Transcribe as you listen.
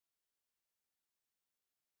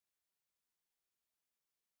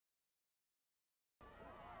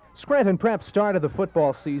Scranton Prep started the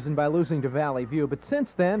football season by losing to Valley View, but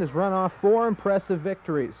since then has run off 4 impressive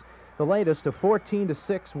victories. The latest a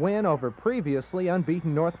 14-6 win over previously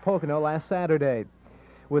unbeaten North Pocono last Saturday.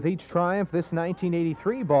 With each triumph, this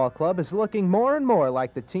 1983 ball club is looking more and more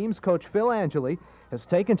like the team's coach Phil Angeli has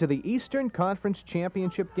taken to the Eastern Conference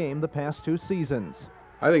Championship game the past 2 seasons.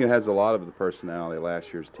 I think it has a lot of the personality of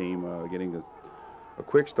last year's team. Getting a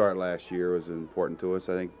quick start last year was important to us.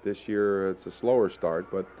 I think this year it's a slower start,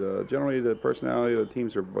 but generally the personality of the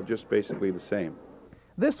teams are just basically the same.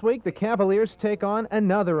 This week, the Cavaliers take on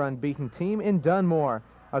another unbeaten team in Dunmore,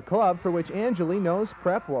 a club for which Angeli knows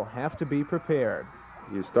Prep will have to be prepared.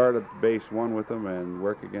 You start at base 1 with them and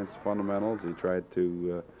work against fundamentals. You try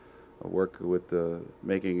to work with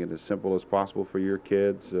making it as simple as possible for your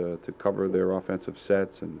kids to cover their offensive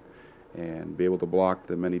sets and be able to block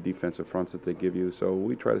the many defensive fronts that they give you. So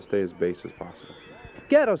we try to stay as base as possible.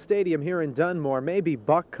 Gatto Stadium here in Dunmore may be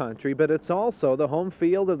Buck country, but it's also the home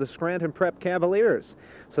field of the Scranton Prep Cavaliers.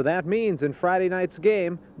 So that means in Friday night's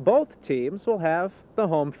game, both teams will have the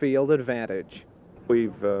home field advantage.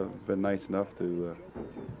 We've been nice enough to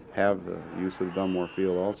have the use of the Dunmore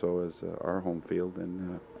field also as our home field,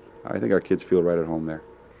 and I think our kids feel right at home there.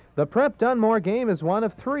 The Prep Dunmore game is one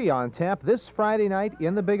of 3 on tap this Friday night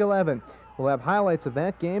in the Big 11. We'll have highlights of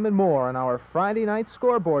that game and more on our Friday night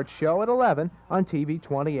scoreboard show at 11 on TV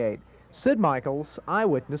 28. Sid Michaels,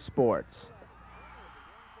 Eyewitness Sports.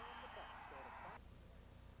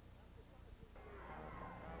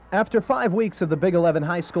 After 5 weeks of the Big 11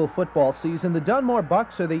 high school football season, the Dunmore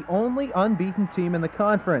Bucks are the only unbeaten team in the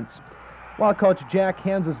conference. While Coach Jack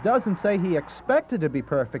Hanses doesn't say he expected to be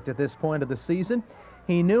perfect at this point of the season,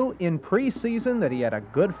 he knew in preseason that he had a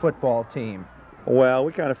good football team. Well,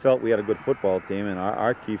 we kind of felt we had a good football team, and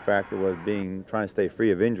our key factor was trying to stay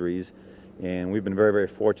free of injuries, and we've been very, very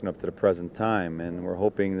fortunate up to the present time, and we're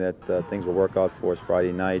hoping that things will work out for us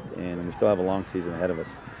Friday night, and we still have a long season ahead of us.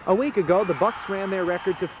 A week ago, the Bucks ran their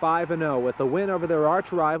record to 5-0 with the win over their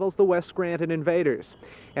arch rivals, the West Scranton Invaders.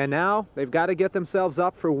 And now they've got to get themselves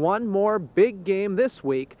up for one more big game this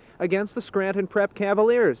week against the Scranton Prep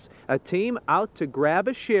Cavaliers, a team out to grab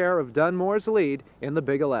a share of Dunmore's lead in the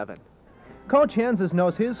Big 11. Coach Hanses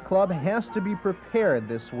knows his club has to be prepared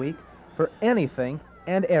this week for anything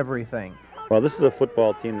and everything. Well, this is a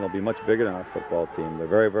football team that'll be much bigger than our football team. They're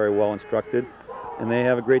very, very well instructed, and they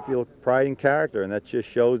have a great deal of pride and character, and that just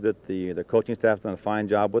shows that the coaching staff has done a fine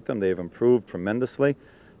job with them. They've improved tremendously,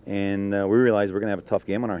 and we realize we're going to have a tough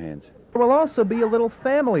game on our hands. There will also be a little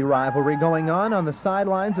family rivalry going on the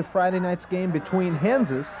sidelines of Friday night's game between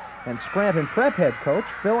Hanses and Scranton Prep head coach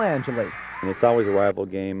Phil Angeli. And it's always a rival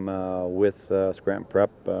game with Scranton Prep.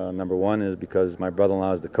 Number one is because my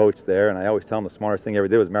brother-in-law is the coach there, and I always tell him the smartest thing I ever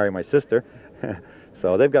did was marry my sister.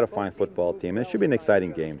 So they've got a fine football team, and it should be an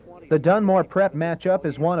exciting game. The Dunmore Prep matchup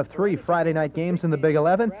is one of 3 Friday night games in the Big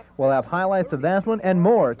 11. We'll have highlights of that one and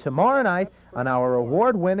more tomorrow night on our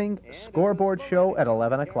award-winning scoreboard show at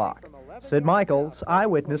 11 o'clock. Sid Michaels,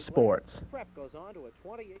 Eyewitness Sports.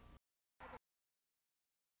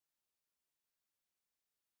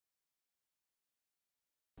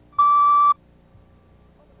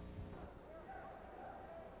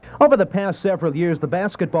 Over the past several years, the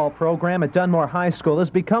basketball program at Dunmore High School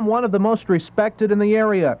has become one of the most respected in the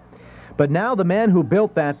area. But now the man who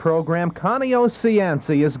built that program, Canio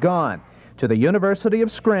Cianci, is gone to the University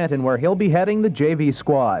of Scranton, where he'll be heading the JV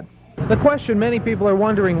squad. The question many people are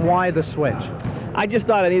wondering, why the switch? I just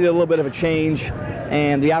thought I needed a little bit of a change,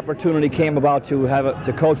 and the opportunity came about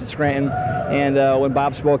to coach at Scranton. And when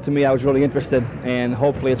Bob spoke to me, I was really interested, and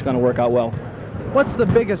hopefully it's going to work out well. What's the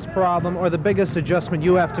biggest problem or the biggest adjustment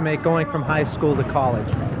you have to make going from high school to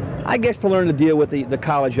college? I guess to learn to deal with the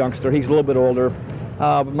college youngster. He's a little bit older.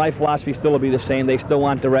 My philosophy still will be the same. They still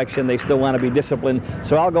want direction. They still want to be disciplined.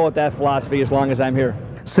 So I'll go with that philosophy as long as I'm here.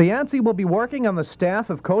 Cianci will be working on the staff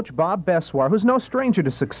of Coach Bob Beswar, who's no stranger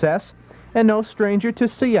to success and no stranger to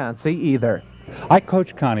Cianci either. I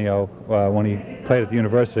coached Canio when he played at the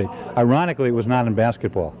university. Ironically, it was not in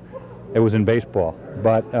basketball. It was in baseball.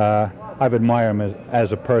 But I've admired him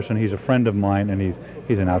as a person. He's a friend of mine, and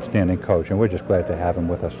he's an outstanding coach, and we're just glad to have him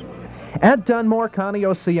with us. At Dunmore,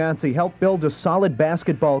 Canio Cianci helped build a solid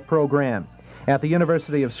basketball program. At the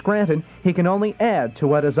University of Scranton, he can only add to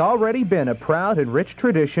what has already been a proud and rich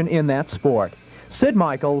tradition in that sport. Sid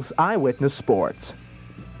Michaels, Eyewitness Sports.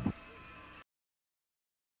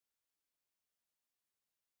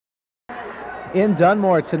 In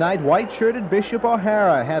Dunmore tonight, white-shirted Bishop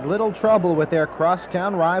O'Hara had little trouble with their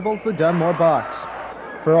crosstown rivals, the Dunmore Bucks.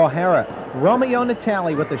 For O'Hara, Romeo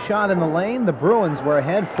Natali with the shot in the lane. The Bruins were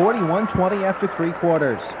ahead 41-20 after 3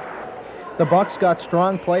 quarters. The Bucks got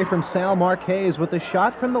strong play from Sal Marquez with a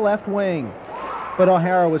shot from the left wing. But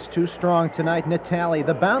O'Hara was too strong tonight. Natali,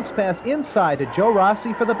 the bounce pass inside to Joe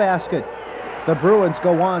Rossi for the basket. The Bruins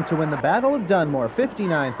go on to win the Battle of Dunmore,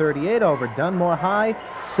 59-38 over Dunmore High.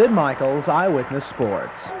 Sid Michaels, Eyewitness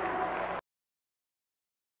Sports.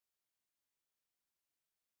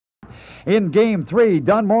 In Game 3,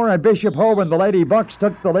 Dunmore and Bishop Hoban, the Lady Bucks,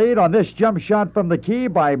 took the lead on this jump shot from the key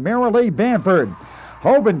by Marilee Bamford.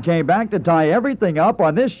 Hoban came back to tie everything up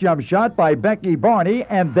on this jump shot by Becky Barney,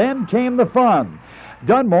 and then came the fun.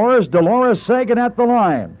 Dunmore's Dolores Sagan at the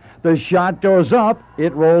line. The shot goes up,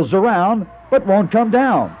 it rolls around, but won't come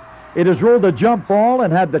down. It is ruled a jump ball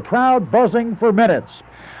and had the crowd buzzing for minutes.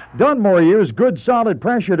 Dunmore used good solid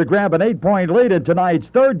pressure to grab an 8-point lead in tonight's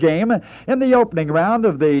third game in the opening round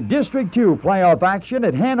of the District 2 playoff action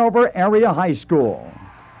at Hanover Area High School.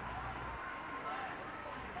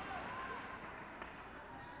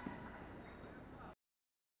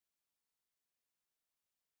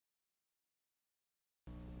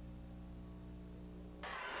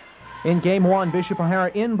 In Game 1, Bishop O'Hara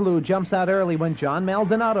in blue jumps out early when John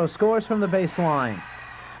Maldonado scores from the baseline.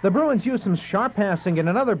 The Bruins use some sharp passing and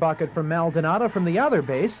another bucket from Maldonado from the other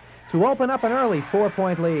base to open up an early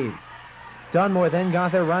 4-point lead. Dunmore then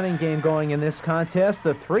got their running game going in this contest.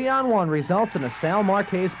 The 3-on-1 results in a Sal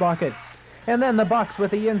Marquez bucket. And then the Bucks with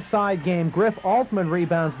the inside game. Griff Altman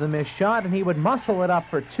rebounds the missed shot, and he would muscle it up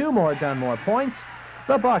for 2 more Dunmore points.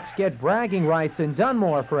 The Bucks get bragging rights in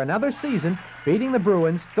Dunmore for another season, beating the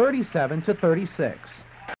Bruins 37-36.